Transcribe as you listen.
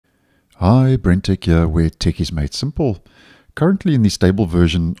Hi, BrenTech here, where tech is made simple. Currently in the stable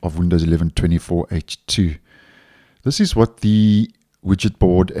version of Windows 11 24H2. This is what the widget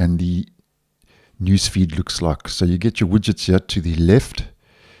board and the newsfeed looks like. So you get your widgets here to the left,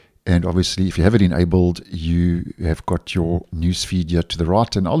 and obviously if you have it enabled, you have got your newsfeed here to the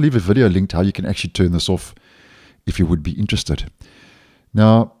right. And I'll leave a video linked how you can actually turn this off if you would be interested.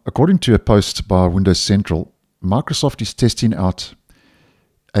 Now, according to a post by Windows Central, Microsoft is testing out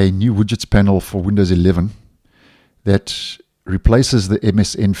a new widgets panel for Windows 11 that replaces the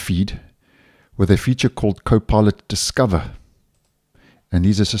MSN feed with a feature called Copilot Discover. And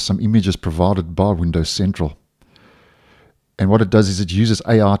these are just some images provided by Windows Central. And what it does is it uses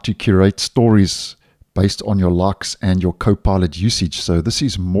AI to curate stories based on your likes and your Copilot usage. So this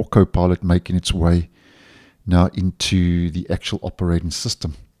is more Copilot making its way now into the actual operating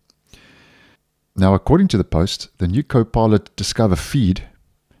system. Now, according to the post, the new Copilot Discover feed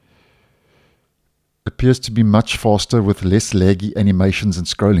appears to be much faster with less laggy animations and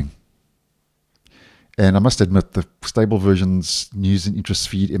scrolling. And I must admit, the stable version's news and interest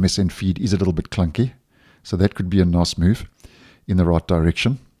feed, MSN feed, is a little bit clunky. So that could be a nice move in the right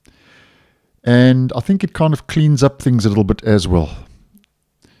direction. And I think it kind of cleans up things a little bit as well.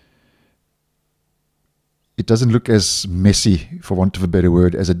 It doesn't look as messy, for want of a better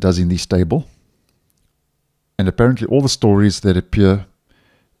word, as it does in the stable. And apparently all the stories that appear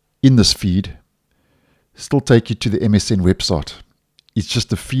in this feed still take you to the MSN website. It's just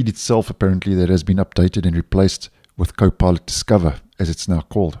the feed itself apparently that has been updated and replaced with Copilot Discover, as it's now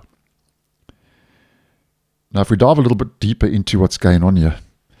called. Now, if we dive a little bit deeper into what's going on here,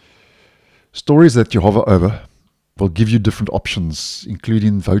 stories that you hover over will give you different options,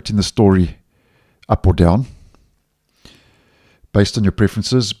 including voting the story up or down based on your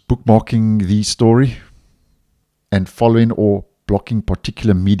preferences, bookmarking the story, and following or blocking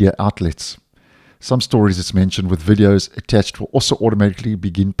particular media outlets. Some stories, it's mentioned, with videos attached will also automatically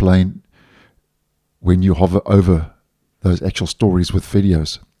begin playing when you hover over those actual stories with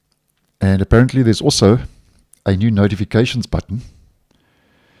videos. And apparently there's also a new notifications button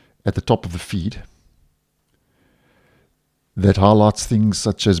at the top of the feed that highlights things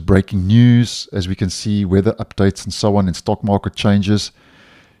such as breaking news, as we can see, weather updates and so on, and stock market changes.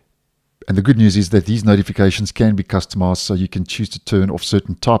 And the good news is that these notifications can be customized, so you can choose to turn off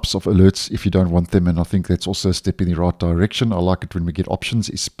certain types of alerts if you don't want them. And I think that's also a step in the right direction. I like it when we get options,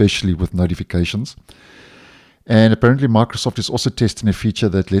 especially with notifications. And apparently Microsoft is also testing a feature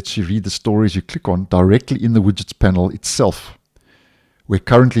that lets you read the stories you click on directly in the widgets panel itself, where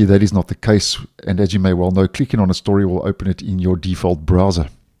currently that is not the case. And as you may well know, clicking on a story will open it in your default browser.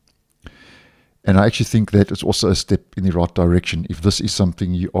 And I actually think that it's also a step in the right direction if this is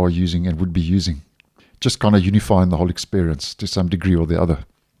something you are using and would be using. Just kind of unifying the whole experience to some degree or the other.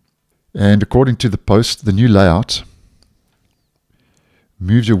 And according to the post, the new layout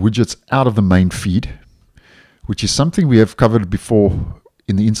moves your widgets out of the main feed, which is something we have covered before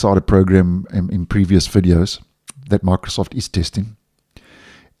in the Insider program and in previous videos that Microsoft is testing,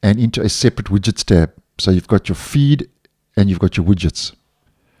 and into a separate widgets tab. So you've got your feed and you've got your widgets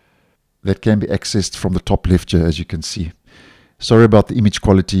that can be accessed from the top left here, as you can see. Sorry about the image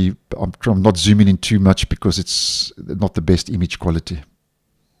quality. I'm not zooming in too much because it's not the best image quality.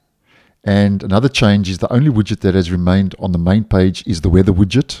 And another change is the only widget that has remained on the main page is the weather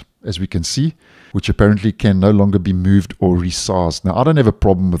widget, as we can see, which apparently can no longer be moved or resized. Now, I don't have a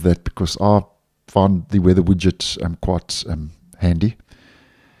problem with that because I find the weather widget quite handy.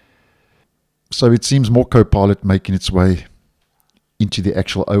 So it seems more Copilot making its way into the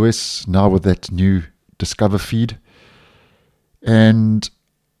actual OS now with that new Discover feed. And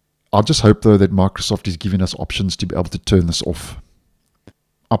I just hope though that Microsoft is giving us options to be able to turn this off.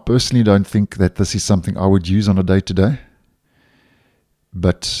 I personally don't think that this is something I would use on a day-to-day,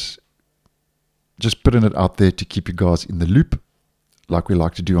 but just putting it out there to keep you guys in the loop like we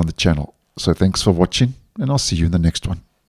like to do on the channel. So thanks for watching, and I'll see you in the next one.